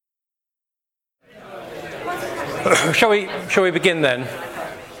Shall we begin then?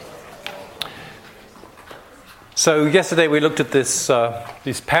 So yesterday we looked at this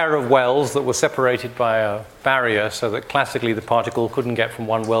pair of wells that were separated by a barrier so that classically the particle couldn't get from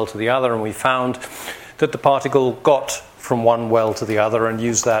one well to the other, and we found that the particle got from one well to the other and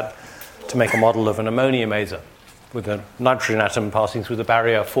used that to make a model of an ammonia maser with a nitrogen atom passing through the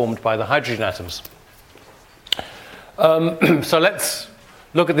barrier formed by the hydrogen atoms. So let's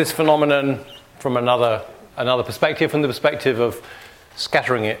look at this phenomenon from another perspective, from the perspective of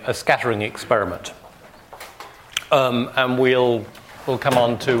a scattering experiment. And we'll come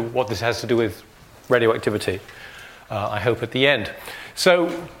on to what this has to do with radioactivity, I hope, at the end.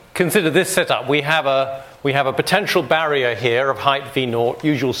 So consider this setup. We have a potential barrier here of height V0,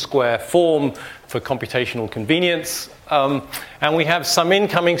 usual square form for computational convenience. And we have some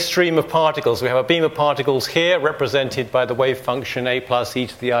incoming stream of particles. We have a beam of particles here represented by the wave function a plus e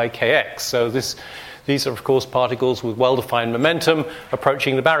to the I kx. So these are, of course, particles with well-defined momentum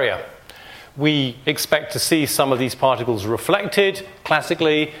approaching the barrier. We expect to see some of these particles reflected.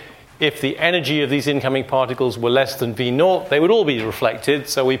 Classically, if the energy of these incoming particles were less than V0, they would all be reflected.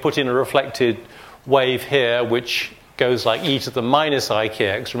 So we put in a reflected wave here, which goes like e to the minus I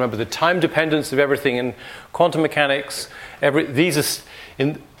kx. Remember, the time dependence of everything in quantum mechanics, for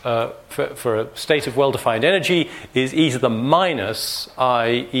a state of well-defined energy, is e to the minus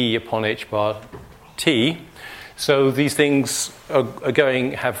I e upon h bar t. So these things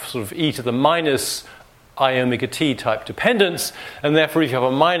have sort of e to the minus I omega t type dependence, and therefore if you have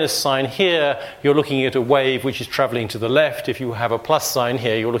a minus sign here, you're looking at a wave which is traveling to the left. If you have a plus sign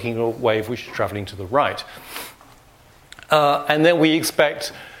here, you're looking at a wave which is traveling to the right. And then we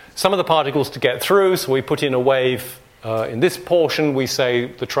expect some of the particles to get through, so we put in a wave in this portion. We say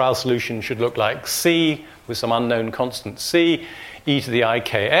the trial solution should look like C with some unknown constant C, e to the I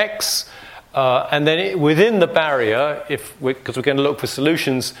kx. And then within the barrier, because we're going to look for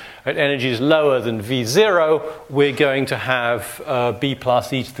solutions at energies lower than V0, we're going to have B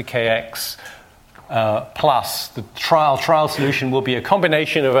plus e to the kx plus. The trial solution will be a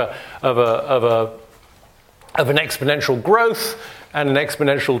combination of an exponential growth and an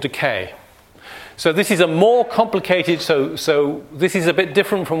exponential decay. So this is a more complicated. So this is a bit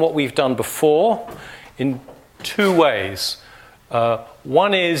different from what we've done before in two ways.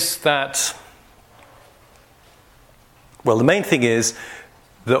 One is that, well, the main thing is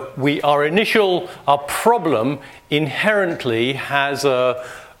that our problem inherently has a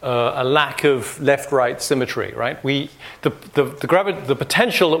lack of left-right symmetry, right? The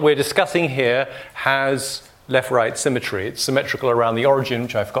potential that we're discussing here has left-right symmetry. It's symmetrical around the origin,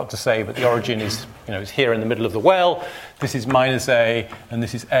 which I forgot to say, but the origin is here in the middle of the well. This is minus a, and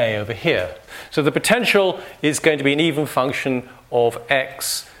this is a over here. So the potential is going to be an even function of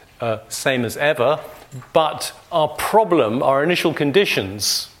x, same as ever. But our problem, our initial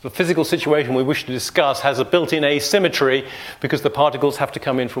conditions, the physical situation we wish to discuss has a built-in asymmetry because the particles have to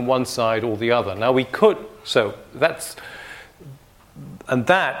come in from one side or the other. Now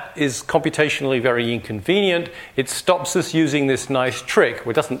that is computationally very inconvenient. It stops us using this nice trick.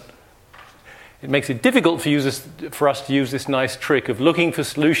 It makes it difficult for us to use this nice trick of looking for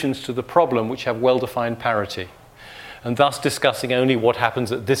solutions to the problem which have well-defined parity, and thus discussing only what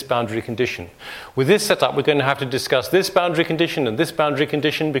happens at this boundary condition. With this setup, we're going to have to discuss this boundary condition and this boundary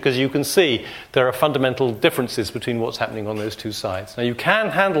condition because you can see there are fundamental differences between what's happening on those two sides. Now, you can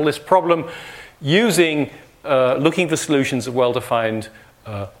handle this problem using looking for solutions of well-defined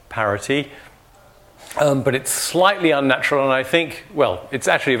parity, but it's slightly unnatural, and I think, well, it's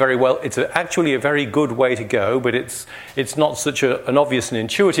actually a very good way to go, but it's not such an obvious and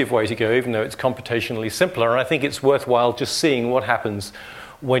intuitive way to go, even though it's computationally simpler. And I think it's worthwhile just seeing what happens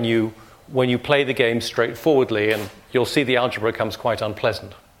when you play the game straightforwardly, and you'll see the algebra becomes quite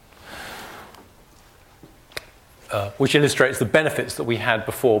unpleasant, which illustrates the benefits that we had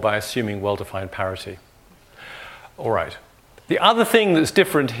before by assuming well-defined parity. All right. The other thing that's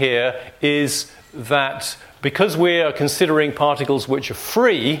different here is that because we are considering particles which are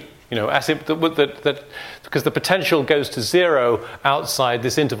free, because the potential goes to zero outside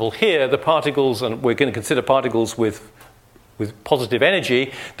this interval here, the particles, and we're going to consider particles with positive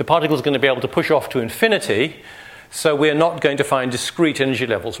energy, the particles are going to be able to push off to infinity, so we're not going to find discrete energy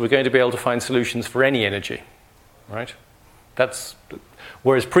levels. We're going to be able to find solutions for any energy, right?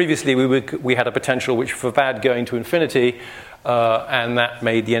 Whereas previously we had a potential which forbade going to infinity, and that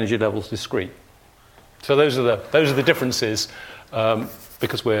made the energy levels discrete. So those are the differences,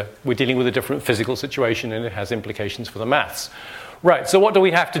 because we're dealing with a different physical situation, and it has implications for the maths. Right, so what do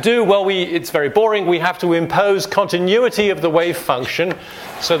we have to do? Well, it's very boring. We have to impose continuity of the wave function.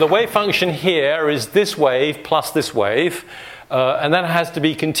 So the wave function here is this wave plus this wave. And that has to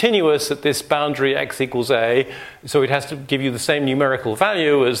be continuous at this boundary x equals a. So it has to give you the same numerical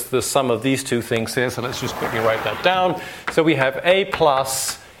value as the sum of these two things here. So let's just quickly write that down. So we have a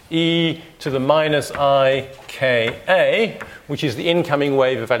plus e to the minus I k a, which is the incoming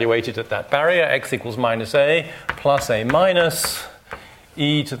wave evaluated at that barrier, x equals minus a, plus a minus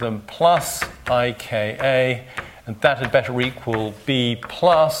e to the plus I k a. And that had better equal b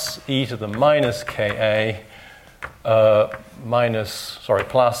plus e to the minus k a.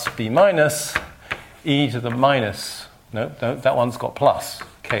 Plus b minus e to the minus, no, that one's got plus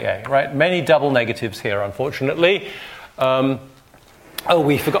ka, right? Many double negatives here, unfortunately.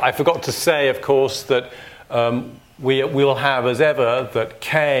 I forgot to say, of course, that we'll have, as ever, that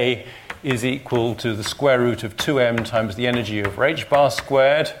k is equal to the square root of 2m times the energy over h bar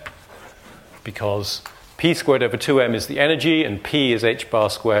squared, because p squared over 2m is the energy, and p is h bar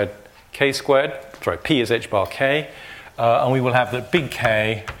squared k squared. Sorry, p is h bar k. And we will have that big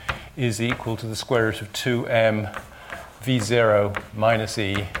K is equal to the square root of 2m v0 minus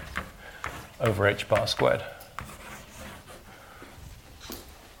e over h bar squared.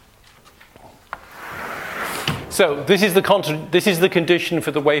 So this is the condition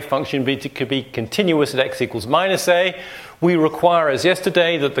for the wave function to be continuous at x equals minus a. We require, as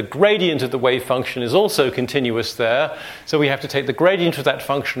yesterday, that the gradient of the wave function is also continuous there. So we have to take the gradient of that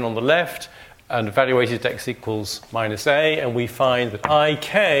function on the left and evaluate it at x equals minus a, and we find that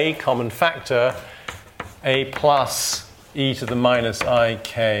ik, common factor, a plus e to the minus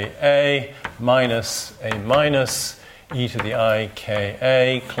ika minus a minus e to the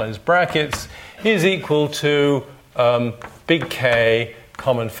ika, close brackets, is equal to big K,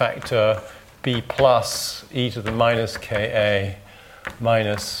 common factor, b plus e to the minus ka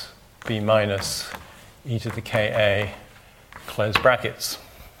minus b minus e to the ka, close brackets.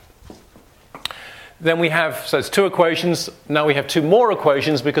 Then we have, so it's two equations. Now we have two more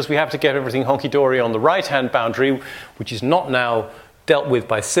equations because we have to get everything honky-dory on the right-hand boundary, which is not now dealt with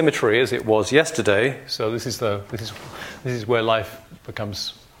by symmetry as it was yesterday. So this is where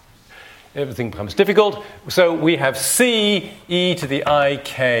everything becomes difficult. So we have c e to the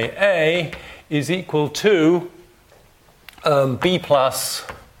ika is equal to b plus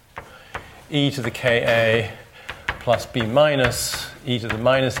e to the ka plus b minus e to the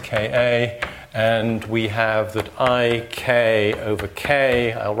minus ka. And we have that ik over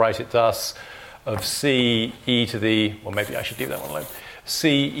k, I'll write it thus, of c e to the, well, maybe I should leave that one alone,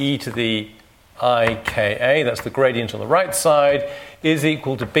 c e to the ika, that's the gradient on the right side, is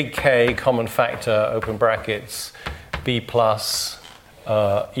equal to big K, common factor, open brackets, b plus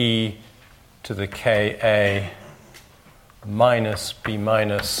e to the ka minus b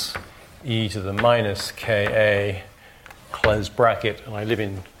minus e to the minus ka, close bracket, and I live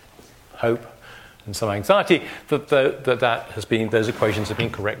in hope and some anxiety that those equations have been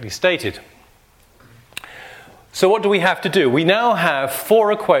correctly stated. So what do we have to do? We now have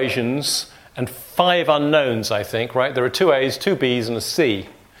 4 equations and 5 unknowns, I think, right? There are 2 A's, 2 B's, and a C.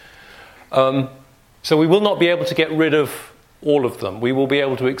 So we will not be able to get rid of all of them. We will be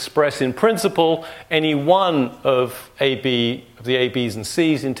able to express in principle any one of the A, B's, and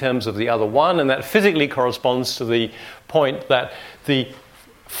C's in terms of the other one, and that physically corresponds to the point that the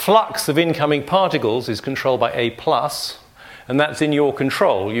flux of incoming particles is controlled by A plus, and that's in your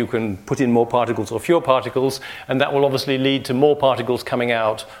control. You can put in more particles or fewer particles, and that will obviously lead to more particles coming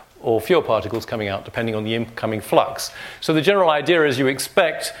out or fewer particles coming out, depending on the incoming flux. So the general idea is you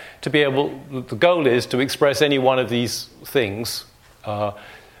expect to be able, the goal is to express any one of these things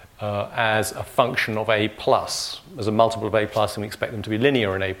as a function of A plus, as a multiple of A plus, and we expect them to be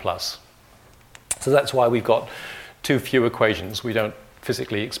linear in A plus. So that's why we've got too few equations. We don't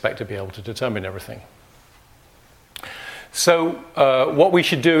physically expect to be able to determine everything. So what we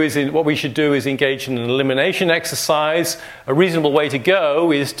should do is engage in an elimination exercise. A reasonable way to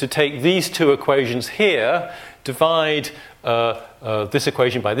go is to take these 2 equations here, divide this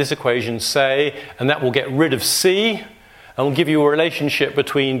equation by this equation, say, and that will get rid of C, and will give you a relationship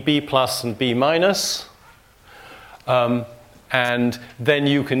between B plus and B minus. And then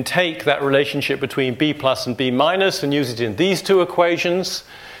you can take that relationship between B plus and B minus and use it in these 2 equations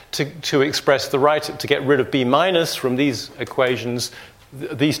to express to get rid of B minus from these equations,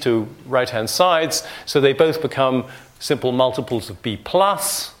 these 2 right-hand sides. So they both become simple multiples of B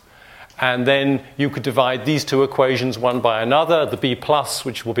plus. And then you could divide these two equations one by another. The b plus,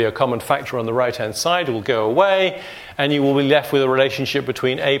 which will be a common factor on the right-hand side, will go away. And you will be left with a relationship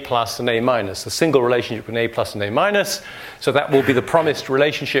between a plus and a minus, a single relationship between a plus and a minus. So that will be the promised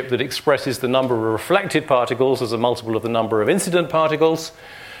relationship that expresses the number of reflected particles as a multiple of the number of incident particles.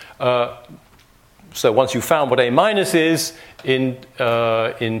 So once you've found what A minus is in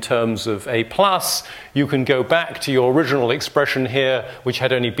terms of A plus, you can go back to your original expression here, which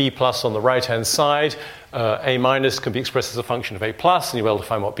had only B plus on the right-hand side. A minus can be expressed as a function of A plus, and you'll be able to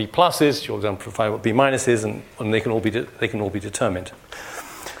find what B plus is. You'll be able to find what B minus is, and they can all be determined.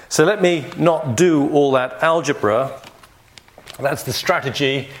 So let me not do all that algebra. That's the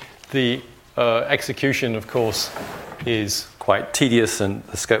strategy. The execution, of course, is quite tedious, and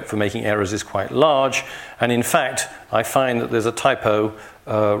the scope for making errors is quite large. And in fact, I find that there's a typo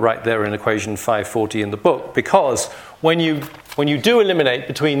right there in equation 540 in the book, because when you do eliminate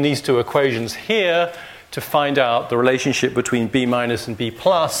between these two equations here to find out the relationship between B minus and B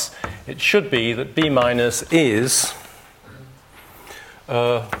plus, it should be that B minus is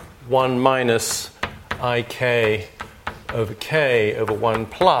 1 minus ik over k over 1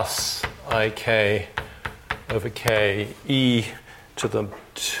 plus ik over k e to the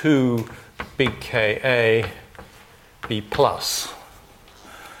 2 big Ka b plus.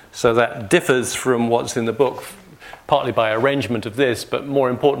 So that differs from what's in the book, partly by arrangement of this, but more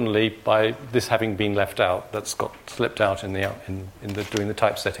importantly by this having been left out. That's got slipped out in doing the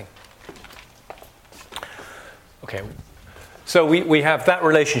typesetting. Okay, so we have that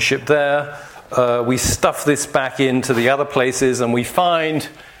relationship there. We stuff this back into the other places, and we find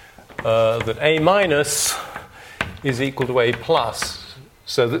that A minus is equal to A plus.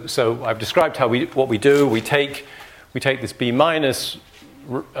 So I've described what we do. We take this B minus,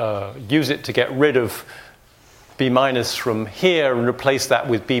 use it to get rid of B minus from here and replace that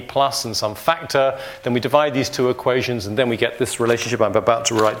with B plus and some factor. Then we divide these two equations, and then we get this relationship I'm about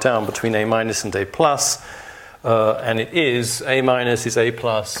to write down between A minus and A plus. And it is A minus is A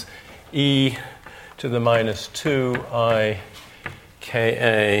plus e to the minus 2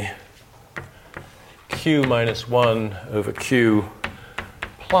 Ika q minus 1 over q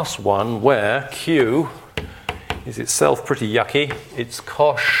plus 1, where q is itself pretty yucky. It's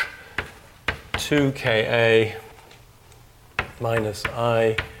cosh 2 Ka minus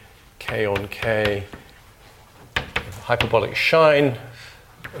I k on k, hyperbolic shine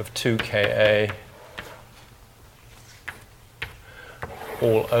of 2 Ka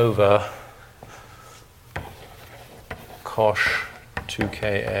all over cosh 2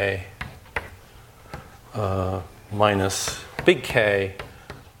 Ka minus big K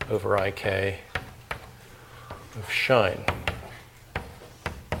over Ik of shine.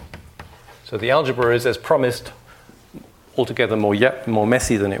 So the algebra is, as promised, altogether more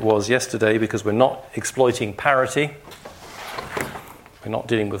messy than it was yesterday, because we're not exploiting parity. We're not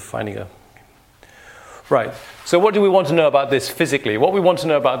dealing with finding a... Right. So what do we want to know about this physically? What we want to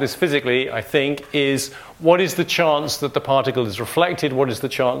know about this physically, I think, is what is the chance that the particle is reflected? What is the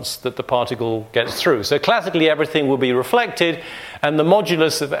chance that the particle gets through? So classically, everything will be reflected, and the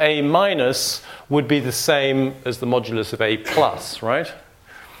modulus of A minus would be the same as the modulus of A plus, right?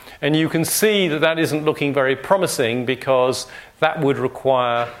 And you can see that that isn't looking very promising, because that would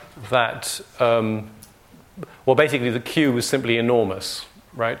require that, well, basically the Q was simply enormous,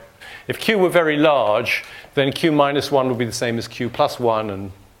 right? If Q were very large, then Q minus 1 would be the same as Q plus 1,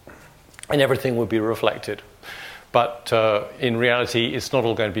 and everything would be reflected. But in reality, it's not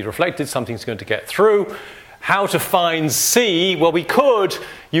all going to be reflected. Something's going to get through. How to find C? Well,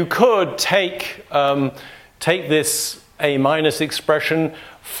 you could take this A minus expression,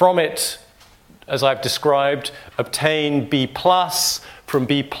 from it, as I've described, obtain B plus, from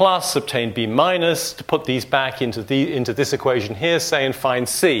B plus obtain B minus, to put these back into this equation here, say, and find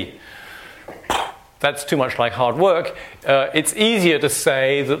C. That's too much like hard work. It's easier to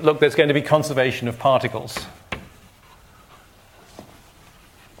say that, look, there's going to be conservation of particles.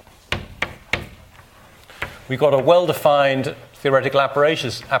 We've got a well-defined theoretical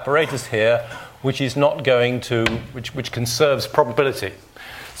apparatus here, which is not going to, which conserves probability.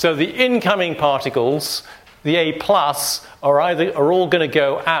 So the incoming particles, the A plus, are all going to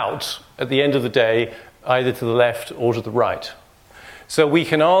go out at the end of the day, either to the left or to the right. So we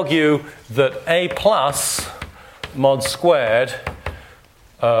can argue that A plus mod squared,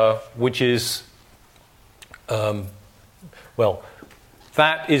 which is, well,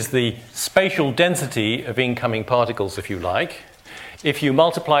 that is the spatial density of incoming particles, if you like. If you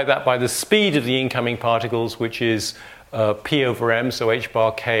multiply that by the speed of the incoming particles, which is P over M, so H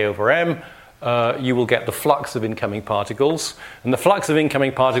bar K over M, you will get the flux of incoming particles. And the flux of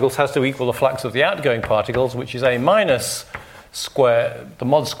incoming particles has to equal the flux of the outgoing particles, which is A minus square, the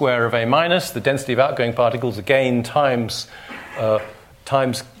mod square of A minus, the density of outgoing particles, again, times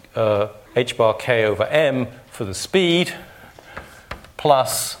h bar k over m for the speed,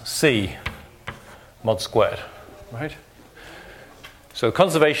 plus c mod squared, right? So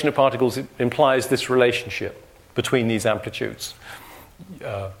conservation of particles implies this relationship between these amplitudes.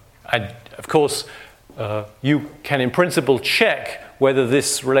 And of course, you can in principle check whether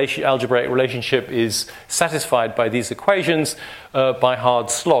this algebraic relationship is satisfied by these equations by hard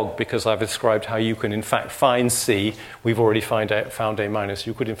slog, because I've described how you can in fact find C. We've already found A minus.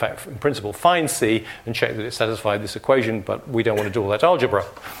 You could in fact, in principle, find C and check that it satisfied this equation, but we don't want to do all that algebra.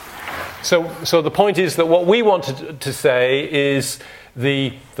 So the point is that what we wanted to say is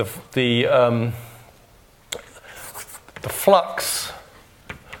the flux.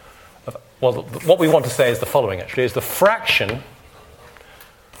 Well, what we want to say is the following, actually, is the fraction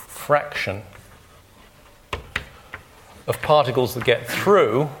of particles that get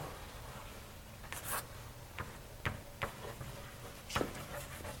through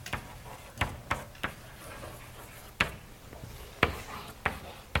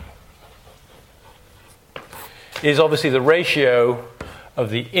is obviously the ratio of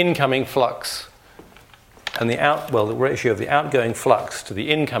the incoming flux and the ratio of the outgoing flux to the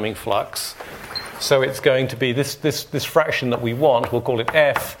incoming flux. So it's going to be this fraction that we want, we'll call it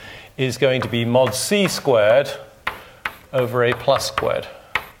F, is going to be mod C squared over A plus squared.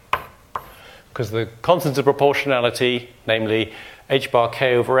 Because the constants of proportionality, namely h bar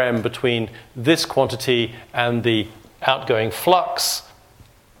k over m between this quantity and the outgoing flux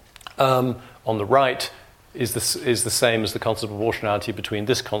on the right is the same as the constant of proportionality between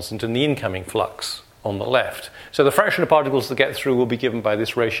this constant and the incoming flux on the left. So the fraction of particles that get through will be given by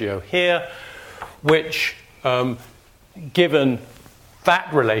this ratio here, which, given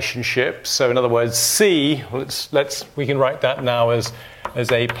that relationship, so in other words, C, we can write that now as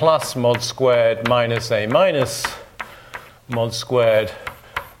A plus mod squared minus A minus mod squared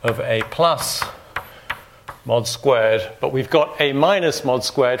over A plus mod squared, but we've got A minus mod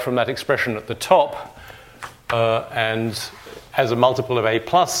squared from that expression at the top, and as a multiple of A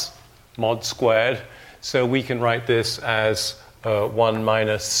plus mod squared, so we can write this as 1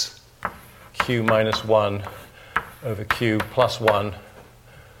 minus q minus 1 over q plus 1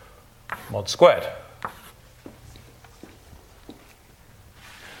 mod squared.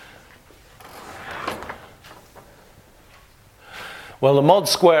 Well, the mod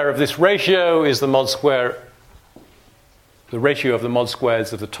square of this ratio is the ratio of the mod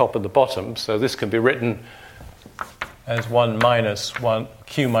squares of the top and the bottom. So this can be written as 1 minus 1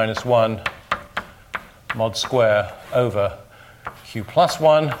 q minus 1 mod square over q plus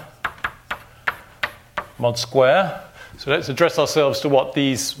 1 mod square. So let's address ourselves to what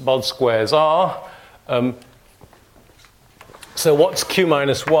these mod squares are. So what's q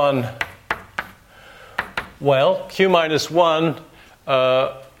minus 1? Well, q minus 1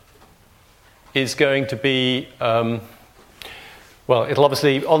 is going to be, well, it'll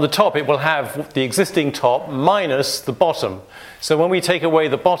obviously, on the top, it will have the existing top minus the bottom. So when we take away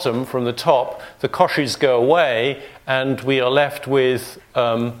the bottom from the top, the Cauchys go away, and we are left with,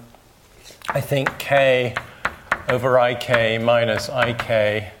 I think, k over ik minus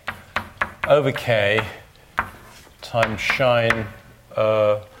ik over k times sine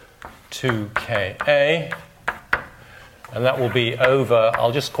 2ka. And that will be over,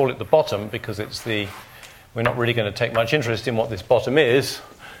 I'll just call it the bottom because we're not really going to take much interest in what this bottom is.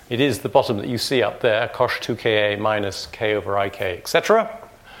 It is the bottom that you see up there, cosh 2ka minus k over ik, etc.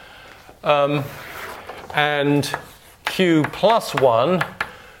 And q plus 1,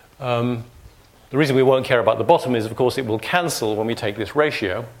 the reason we won't care about the bottom is, of course, it will cancel when we take this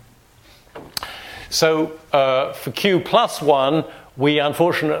ratio. So for q plus 1, we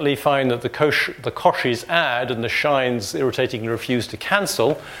unfortunately find that the Cauchys add and the shines irritatingly refuse to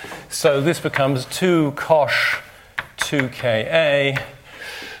cancel. So this becomes 2 cosh 2ka.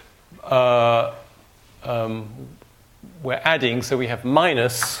 We're adding, so we have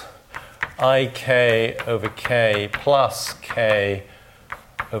minus ik over k plus k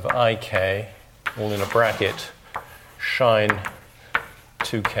over ik, all in a bracket, sine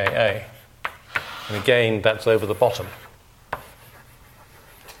 2ka. And again, that's over the bottom.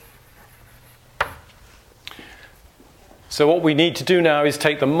 So what we need to do now is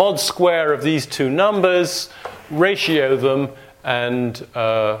take the mod square of these two numbers, ratio them, and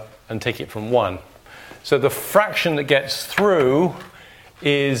take it from 1. So the fraction that gets through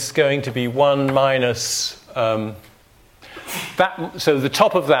is going to be 1 minus so the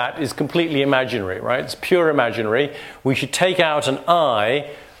top of that is completely imaginary, right? It's pure imaginary. We should take out an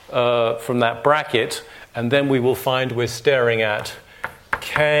I from that bracket, and then we will find we're staring at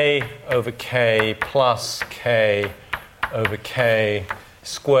k over k plus k over k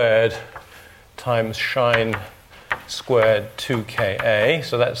squared times sine squared 2ka.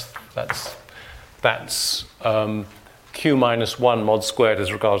 So that's q minus 1 mod squared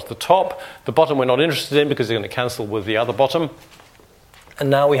as regards the top. The bottom we're not interested in because they're going to cancel with the other bottom. And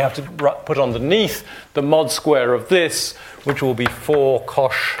now we have to put underneath the mod square of this, which will be 4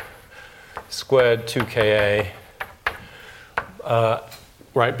 cosh squared 2ka,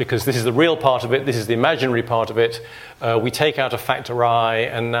 right, because this is the real part of it, this is the imaginary part of it. We take out a factor I,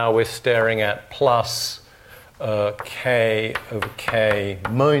 and now we're staring at plus k over k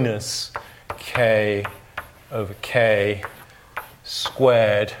minus k over k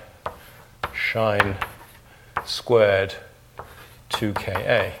squared sine squared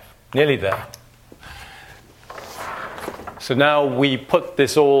 2ka. Nearly there. So now we put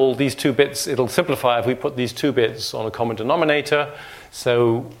these two bits, it'll simplify if we put these two bits on a common denominator.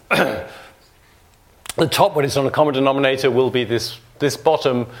 So the top, when it's on a common denominator, will be this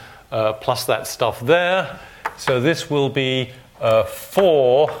bottom plus that stuff there. So this will be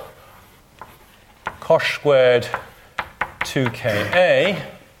 4 cosh squared 2ka.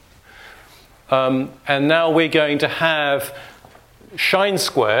 And now we're going to have sine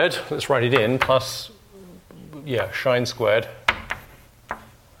squared, let's write it in, plus, sine squared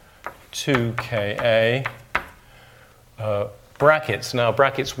 2ka, brackets. Now,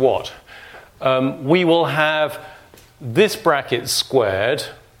 brackets what? We will have this bracket squared.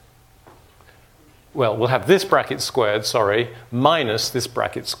 Well, we'll have this bracket squared, minus this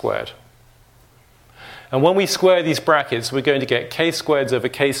bracket squared. And when we square these brackets, we're going to get k squareds over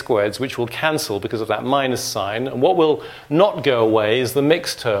k squareds, which will cancel because of that minus sign. And what will not go away is the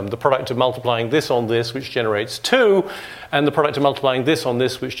mixed term, the product of multiplying this on this, which generates 2, and the product of multiplying this on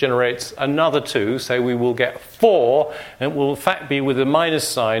this, which generates another 2. So we will get 4, and it will in fact be with a minus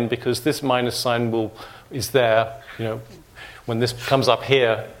sign, because this minus sign is there. When this comes up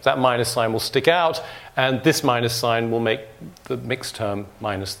here, that minus sign will stick out, and this minus sign will make the mixed term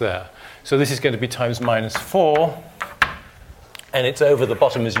minus there. So this is going to be times minus 4, and it's over the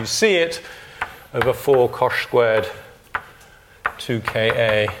bottom as you see it, over 4 cosh squared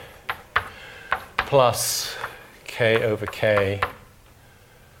 2ka plus k over k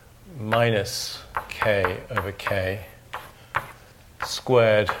minus k over k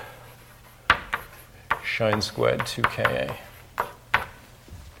squared sine squared 2ka.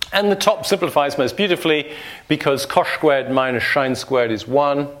 And the top simplifies most beautifully because cosh squared minus sine squared is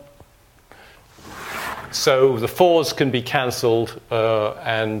 1. So the 4's can be cancelled,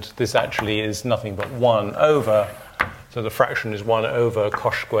 and this actually is nothing but 1 over. So the fraction is 1 over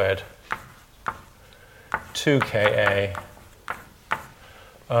cosh squared 2ka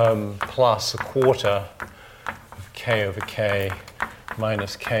plus a quarter of k over k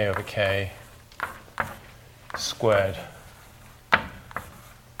minus k over k squared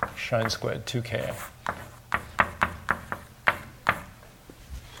sine squared 2ka.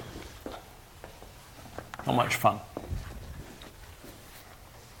 Not much fun.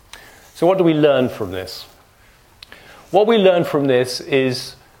 So what do we learn from this? What we learn from this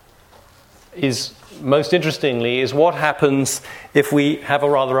is most interestingly, is what happens if we have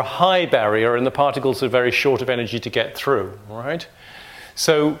a high barrier and the particles are very short of energy to get through, all right?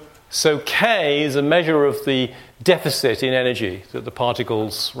 So K is a measure of the deficit in energy that the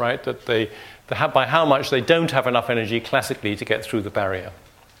particles, right, that they have, by how much they don't have enough energy classically to get through the barrier.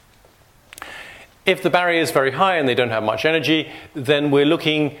 If the barrier is very high and they don't have much energy, then we're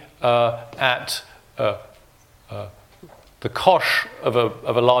looking at the cosh of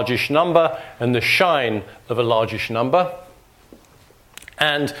a largish number and the sine of a largish number.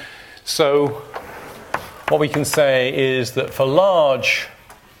 And so what we can say is that for large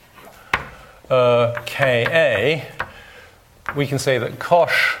Ka, we can say that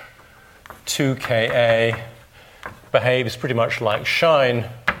cosh 2Ka behaves pretty much like sine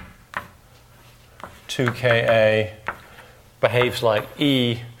 2Ka behaves like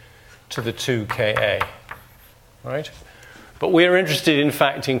e to the 2Ka, right? But we're interested, in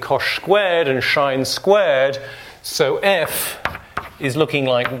fact, in cosh squared and sine squared, so F is looking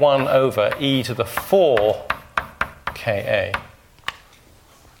like 1 over e to the 4 Ka.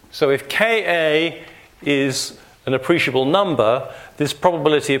 So if Ka is an appreciable number, this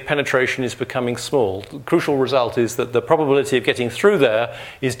probability of penetration is becoming small. The crucial result is that the probability of getting through there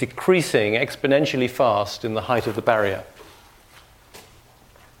is decreasing exponentially fast in the height of the barrier.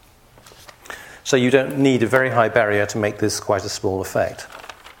 So you don't need a very high barrier to make this quite a small effect.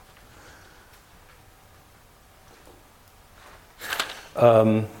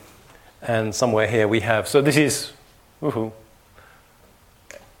 And somewhere here we have, so this is,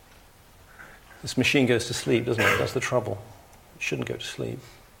 this machine goes to sleep, doesn't it? That's the trouble. It shouldn't go to sleep.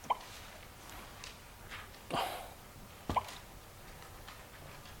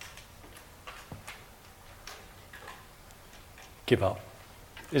 Give up.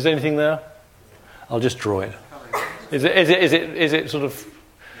 Is there anything there? I'll just draw it. Is it sort of,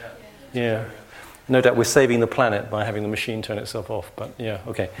 yeah. No doubt we're saving the planet by having the machine turn itself off, but yeah,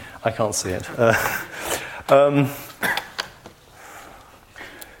 okay, I can't see it.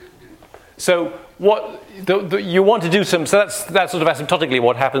 So what you want to do so that's sort of asymptotically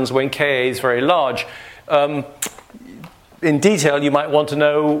what happens when Ka is very large. In detail, you might want to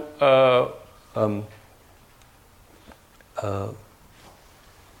know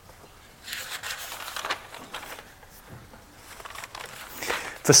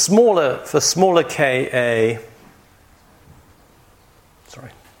for smaller Ka, sorry.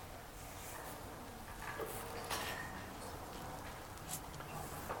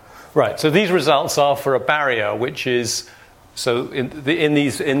 Right, so these results are for a barrier which is, so in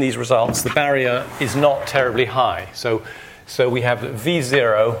these results, the barrier is not terribly high. So we have that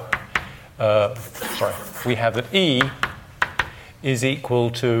V0, we have that E is equal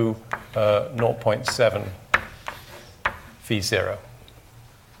to 0.7 V0.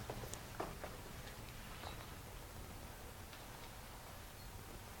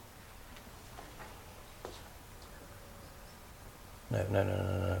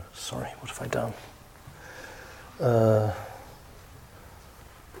 No. Sorry, what have I done?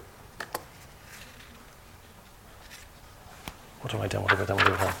 What have I done?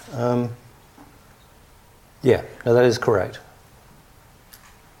 Yeah, no, that is correct.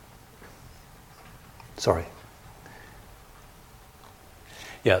 Sorry.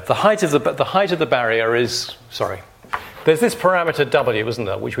 Yeah, the height of the barrier is, sorry. There's this parameter W, isn't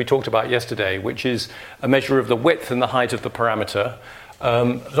there, which we talked about yesterday, which is a measure of the width and the height of the parameter,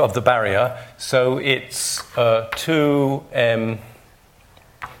 of the barrier. So it's 2m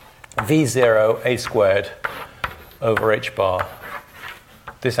v0 a squared over h bar,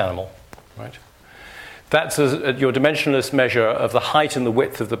 this animal, right? That's your dimensionless measure of the height and the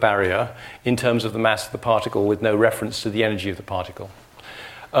width of the barrier in terms of the mass of the particle with no reference to the energy of the particle.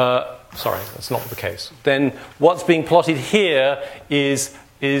 Sorry, that's not the case. Then what's being plotted here is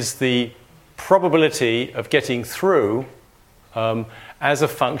the probability of getting through as a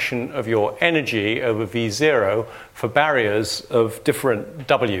function of your energy over V0 for barriers of different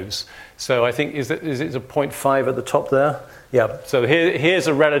Ws. So I think, is it a 0.5 at the top there? Yeah, so here's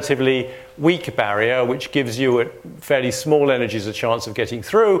a relatively weak barrier which gives you at fairly small energies a chance of getting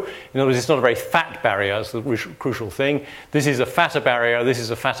through. In other words, it's not a very fat barrier, that's the crucial thing. This is a fatter barrier, this is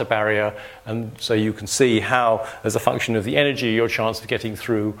a fatter barrier, and so you can see how, as a function of the energy, your chance of getting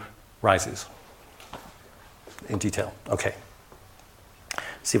through rises in detail. Okay.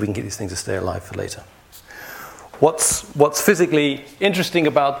 See if we can get these things to stay alive for later. What's physically interesting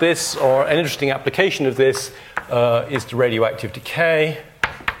about this, or an interesting application of this, is the radioactive decay.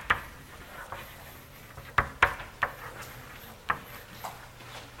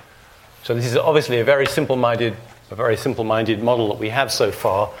 So this is obviously a very simple-minded model that we have so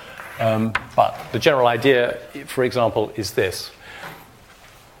far. But the general idea, for example, is this.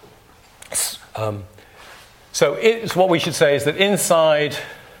 So what we should say is that inside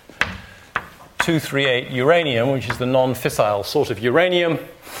 238 uranium, which is the non-fissile sort of uranium,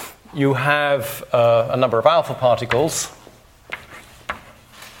 you have a number of alpha particles.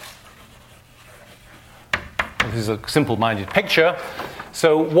 This is a simple-minded picture.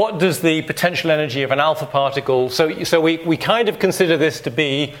 So what does the potential energy of an alpha particle... So we kind of consider this to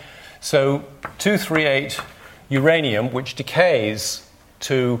be, 238 uranium, which decays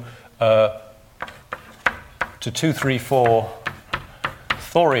to 234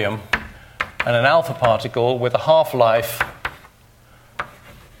 thorium, and an alpha particle with a half-life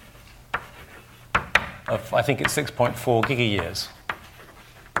of, I think it's 6.4 gigayears.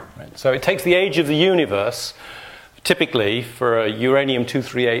 Right? So it takes the age of the universe, typically for a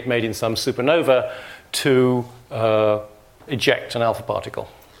uranium-238 made in some supernova, to eject an alpha particle.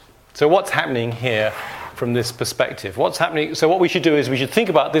 So what's happening here from this perspective? What's happening? So what we should do is we should think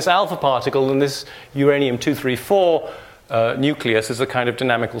about this alpha particle and this uranium-234 nucleus as a kind of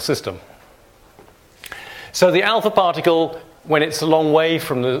dynamical system. So the alpha particle, when it's a long way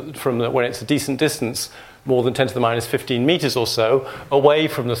when it's a decent distance more than 10 to the minus 15 meters or so away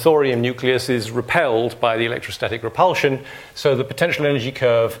from the thorium nucleus is repelled by the electrostatic repulsion. So the potential energy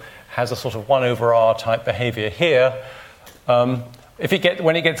curve has a sort of 1 over r type behavior here. When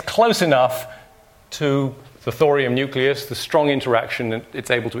it gets close enough to the thorium nucleus, the strong interaction, it's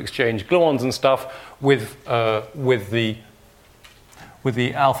able to exchange gluons and stuff with the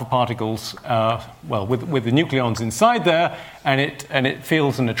alpha particles, with the nucleons inside there, and it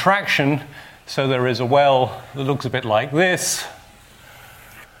feels an attraction. So there is a well that looks a bit like this,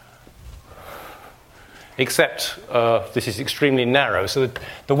 except this is extremely narrow. So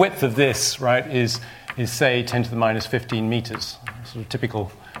the width of this, right, is say 10 to the minus 15 meters, sort of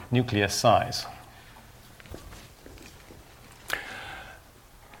typical nucleus size.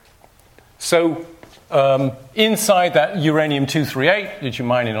 So inside that uranium-238 that you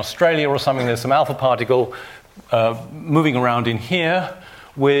mine in Australia or something, there's some alpha particle moving around in here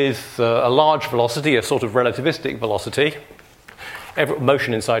with a large velocity, a sort of relativistic velocity. Every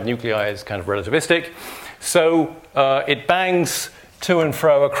motion inside nuclei is kind of relativistic. So it bangs to and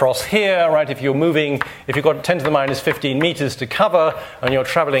fro across here, right? If you've got 10 to the minus 15 meters to cover and you're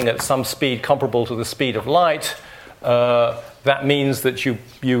traveling at some speed comparable to the speed of light, that means that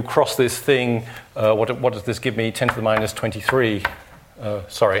you cross this thing, what does this give me? 10 to the minus 23.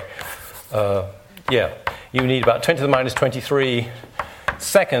 You need about 10 to the minus 23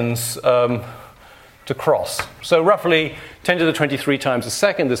 seconds to cross. So roughly 10 to the 23 times a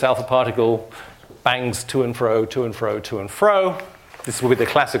second, this alpha particle bangs to and fro, to and fro, to and fro. This will be the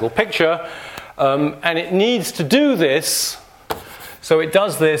classical picture. And it needs to do this. So it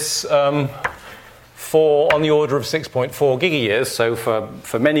does this for on the order of 6.4 gigayears, so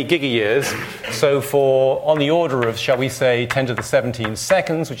for many gigayears. So for on the order of, shall we say, 10 to the 17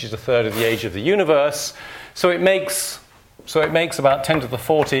 seconds, which is a third of the age of the universe. So it makes about 10 to the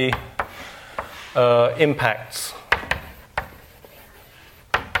 40 impacts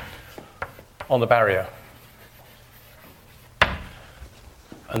on the barrier.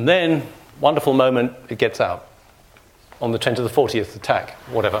 And then, wonderful moment, it gets out on the 10 to the 40th attack,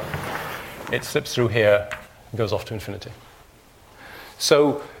 whatever. It slips through here and goes off to infinity.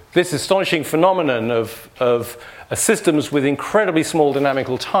 So this astonishing phenomenon of systems with incredibly small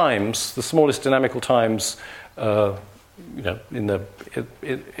dynamical times, the smallest dynamical times in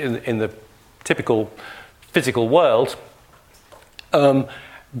the typical physical world,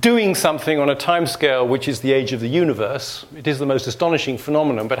 doing something on a timescale which is the age of the universe. It is the most astonishing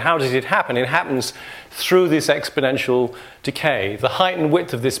phenomenon, but how does it happen? It happens through this exponential decay. The height and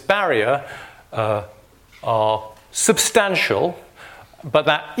width of this barrier are substantial, but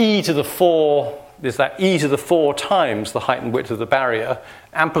that e to the 4 times the height and width of the barrier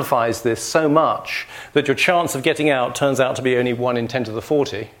amplifies this so much that your chance of getting out turns out to be only 1 in 10 to the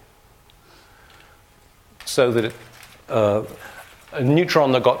 40. So that a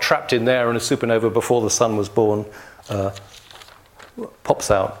neutron that got trapped in there in a supernova before the sun was born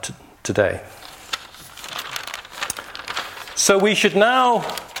pops out today. So we should now.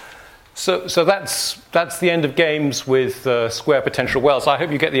 So that's the end of games with square potential wells. I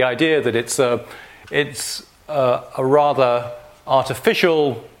hope you get the idea that it's a rather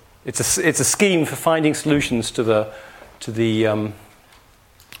artificial. It's a scheme for finding solutions to the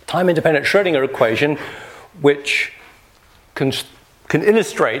time-independent Schrödinger equation, which can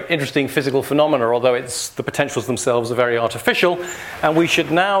illustrate interesting physical phenomena, although the potentials themselves are very artificial. And we should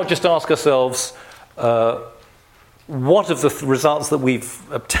now just ask ourselves, what of the results that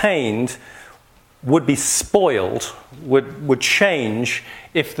we've obtained would be spoiled, would change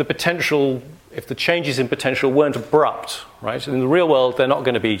if the changes in potential weren't abrupt, right? In the real world, they're not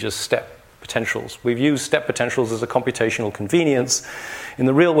going to be just step potentials. We've used step potentials as a computational convenience. In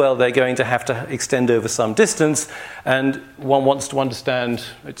the real world, they're going to have to extend over some distance, and one wants to understand,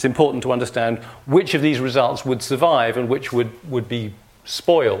 it's important to understand which of these results would survive and which would be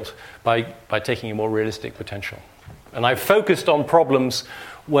spoiled by taking a more realistic potential. And I've focused on problems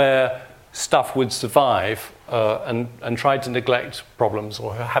where stuff would survive and tried to neglect problems,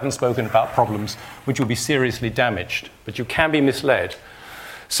 or haven't spoken about problems which will be seriously damaged, but you can be misled.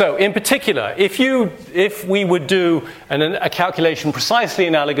 So in particular, if we would do a calculation precisely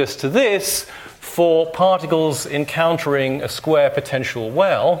analogous to this for particles encountering a square potential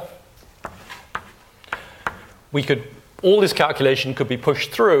well, all this calculation could be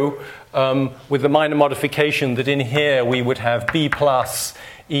pushed through with the minor modification that in here we would have b plus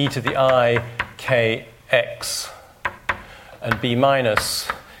e to the I kx and b minus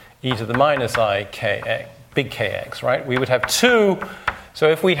e to the minus I kx, big kx, right? We would have two. So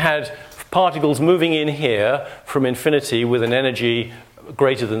if we had particles moving in here from infinity with an energy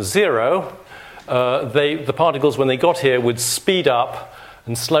greater than 0, the particles, when they got here, would speed up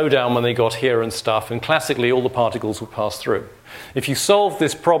and slow down when they got here and stuff, and classically all the particles would pass through. If you solve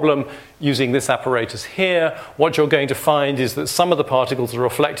this problem using this apparatus here, what you're going to find is that some of the particles are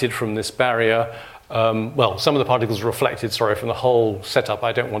reflected from this barrier. Some of the particles are reflected, from the whole setup.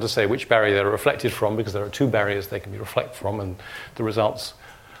 I don't want to say which barrier they're reflected from, because there are two barriers they can be reflected from, and the results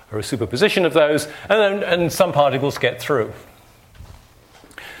are a superposition of those, and some particles get through.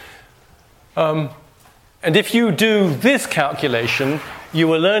 And if you do this calculation,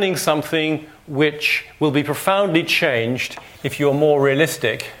 you are learning something which will be profoundly changed if you're more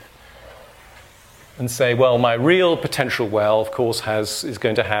realistic and say, well, my real potential well, of course, is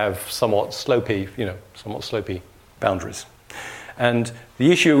going to have somewhat slopy boundaries. And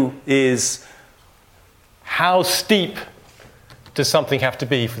the issue is, how steep does something have to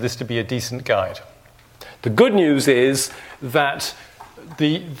be for this to be a decent guide? The good news is that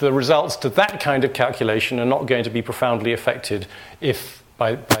the results to that kind of calculation are not going to be profoundly affected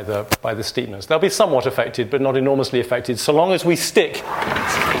by the steepness. They'll be somewhat affected, but not enormously affected, so long as we stick.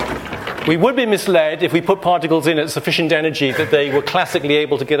 We would be misled if we put particles in at sufficient energy that they were classically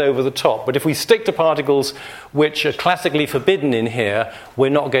able to get over the top. But if we stick to particles which are classically forbidden in here,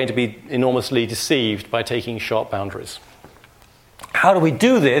 we're not going to be enormously deceived by taking sharp boundaries. How do we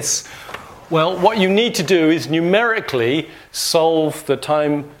do this? Well, what you need to do is numerically solve the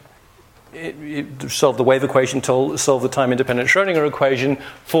wave equation, solve the time-independent Schrödinger equation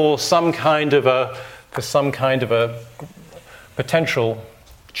for some kind of a potential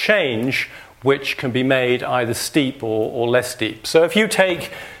change which can be made either steep or less steep. So if you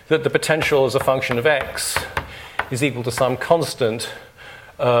take that the potential as a function of x is equal to some constant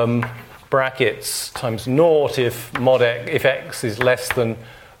brackets times naught if x is less than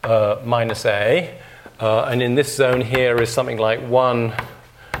minus a, and in this zone here is something like 1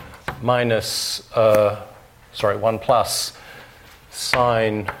 plus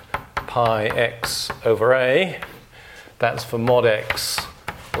sine pi x over a. That's for mod x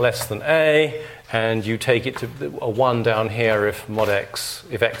less than a, and you take it to a 1 down here if x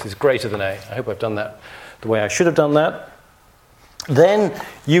is greater than a. I hope I've done that the way I should have done that. Then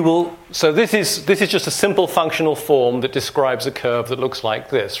you will, so this is just a simple functional form that describes a curve that looks like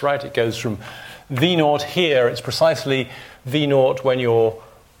this, right? It goes from v naught here, it's precisely v naught when you're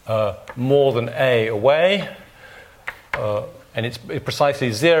more than a away, and it's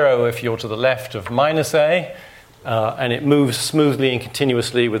precisely 0 if you're to the left of minus a, and it moves smoothly and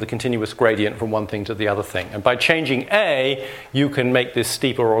continuously with a continuous gradient from one thing to the other thing. And by changing a, you can make this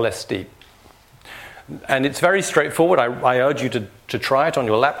steeper or less steep. And it's very straightforward. I urge you to try it on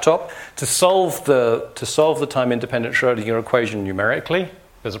your laptop. To solve the time-independent Schrödinger equation numerically,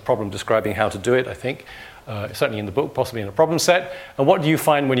 there's a problem describing how to do it, I think, certainly in the book, possibly in a problem set. And what do you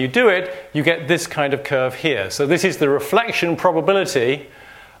find when you do it? You get this kind of curve here. So this is the reflection probability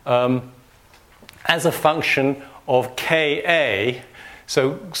as a function of Ka. That's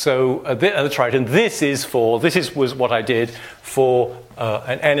right. And this was what I did for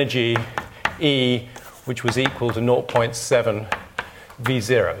an energy E, which was equal to 0.7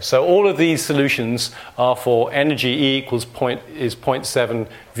 V0. So all of these solutions are for energy E equals 0.7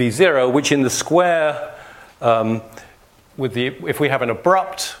 V0, which in the square, if we have an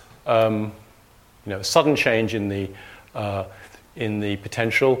abrupt, sudden change in the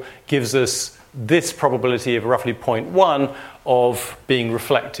potential, gives us this probability of roughly 0.1 of being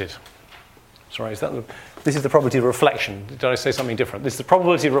reflected. Sorry, this is the probability of reflection. Did I say something different? This is the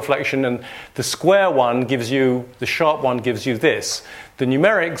probability of reflection, and the square one the sharp one gives you this. The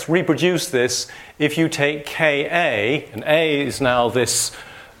numerics reproduce this if you take Ka, and A is now this,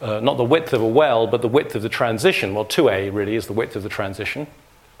 not the width of a well, but the width of the transition. Well, 2A really is the width of the transition.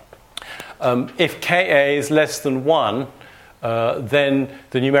 If Ka is less than 1, then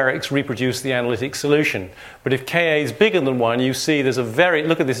the numerics reproduce the analytic solution. But if Ka is bigger than 1, you see there's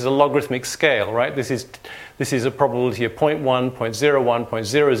look at this as a logarithmic scale, right? This is a probability of 0.1, 0.01,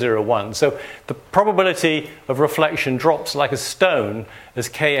 0.001. So the probability of reflection drops like a stone as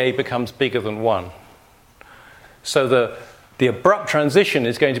Ka becomes bigger than 1. So the abrupt transition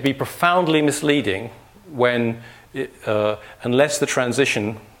is going to be profoundly misleading unless the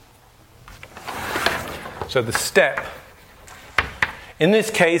transition, so the step, in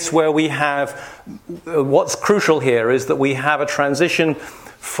this case where we have, what's crucial here is that we have a transition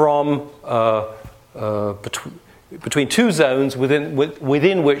from between two zones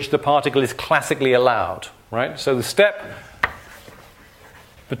within which the particle is classically allowed, right? So the step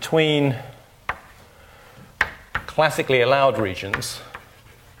between classically allowed regions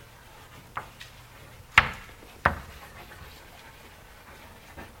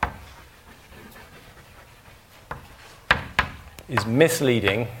is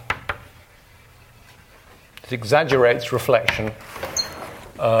misleading. It exaggerates reflection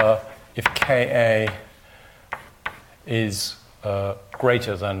if Ka is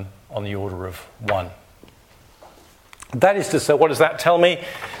greater than on the order of 1. That is to say, what does that tell me?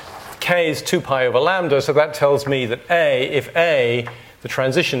 K is 2 pi over lambda, so that tells me that if A, the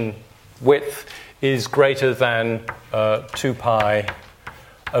transition width, is greater than 2 pi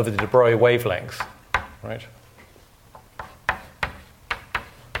over the de Broglie wavelength, right?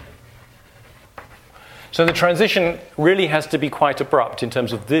 So the transition really has to be quite abrupt in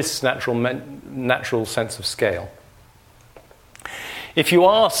terms of this natural sense of scale. If you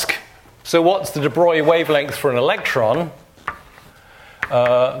ask, so what's the de Broglie wavelength for an electron?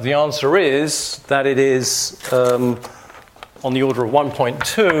 The answer is that it is on the order of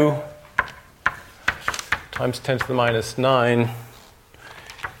 1.2 times 10 to the minus 9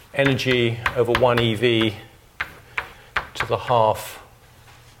 energy over 1 eV to the half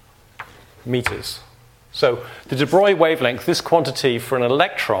meters. So the de Broglie wavelength, this quantity for an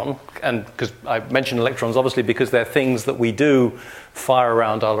electron, and because I mentioned electrons obviously because they're things that we do fire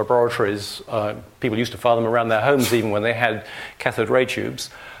around our laboratories. People used to fire them around their homes even when they had cathode ray tubes.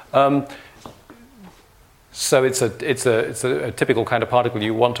 So it's a typical kind of particle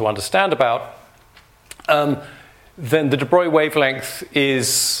you want to understand about. Then the de Broglie wavelength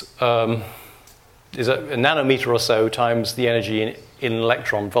is a nanometer or so times the energy in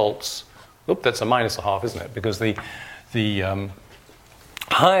electron volts. Oop, that's a minus a half, isn't it? Because the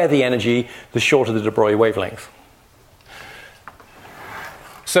higher the energy, the shorter the de Broglie wavelength.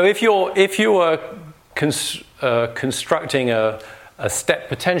 So if you are constructing a step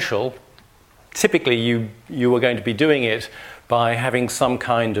potential, typically you are going to be doing it by having some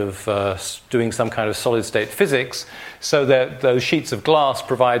kind of doing some kind of solid state physics, so that those sheets of glass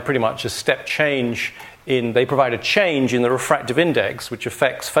provide pretty much a step change. They provide a change in the refractive index, which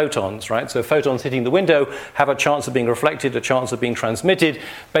affects photons, right? So photons hitting the window have a chance of being reflected, a chance of being transmitted,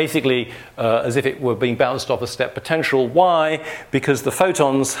 basically as if it were being bounced off a step potential. Why? Because the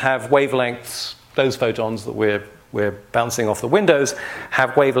photons have wavelengths, those photons that we're bouncing off the windows,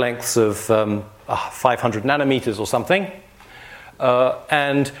 have wavelengths of 500 nanometers or something.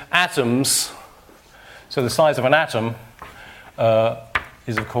 And atoms, so the size of an atom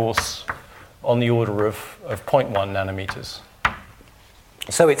is, of course, on the order of 0.1 nanometers.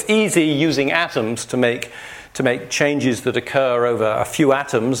 So it's easy using atoms to make changes that occur over a few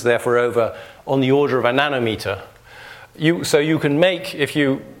atoms, therefore over on the order of a nanometer. So you can make, if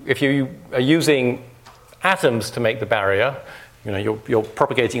you are using atoms to make the barrier, you're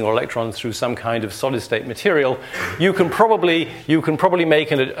propagating your electrons through some kind of solid state material, you can probably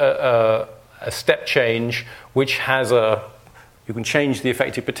make a step change which has you can change the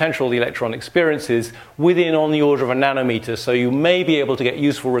effective potential the electron experiences within on the order of a nanometer. So you may be able to get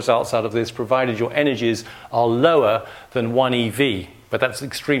useful results out of this provided your energies are lower than 1 eV. But that's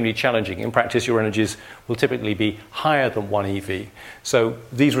extremely challenging. In practice, your energies will typically be higher than 1 eV. So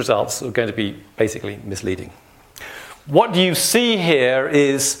these results are going to be basically misleading. What you see here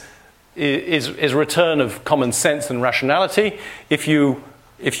is a return of common sense and rationality. If you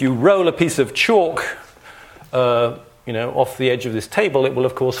roll a piece of chalk off the edge of this table, it will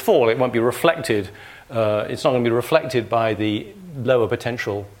of course fall. It won't be reflected. It's not going to be reflected by the lower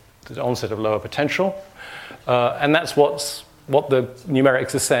potential, the onset of lower potential. And that's what the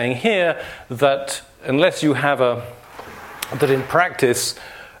numerics are saying here, that unless you have that in practice,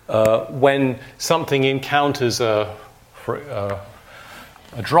 when something encounters a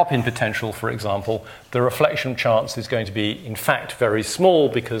drop in potential, for example, the reflection chance is going to be, in fact, very small,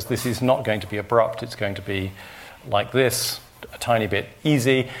 because this is not going to be abrupt. It's going to be like this, a tiny bit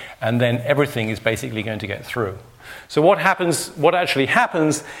easy, and then everything is basically going to get through. So what actually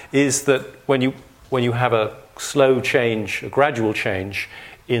happens is that when you have a slow change, a gradual change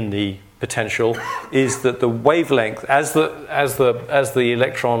in the potential, is that the wavelength, as the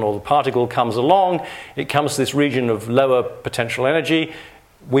electron or the particle comes along, it comes to this region of lower potential energy.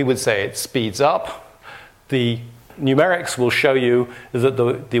 We would say it speeds up. The numerics will show you that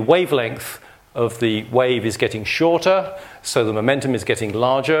the wavelength of the wave is getting shorter, so the momentum is getting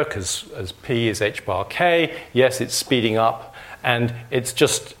larger, because as p is h bar k, yes, it's speeding up, and it's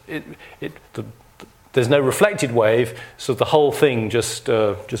just there's no reflected wave, so the whole thing just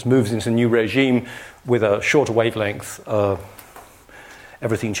moves into a new regime with a shorter wavelength,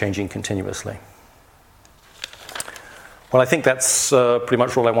 everything changing continuously. Well, I think that's pretty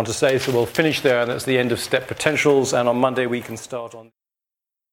much all I want to say, so we'll finish there, and that's the end of step potentials, and on Monday we can start on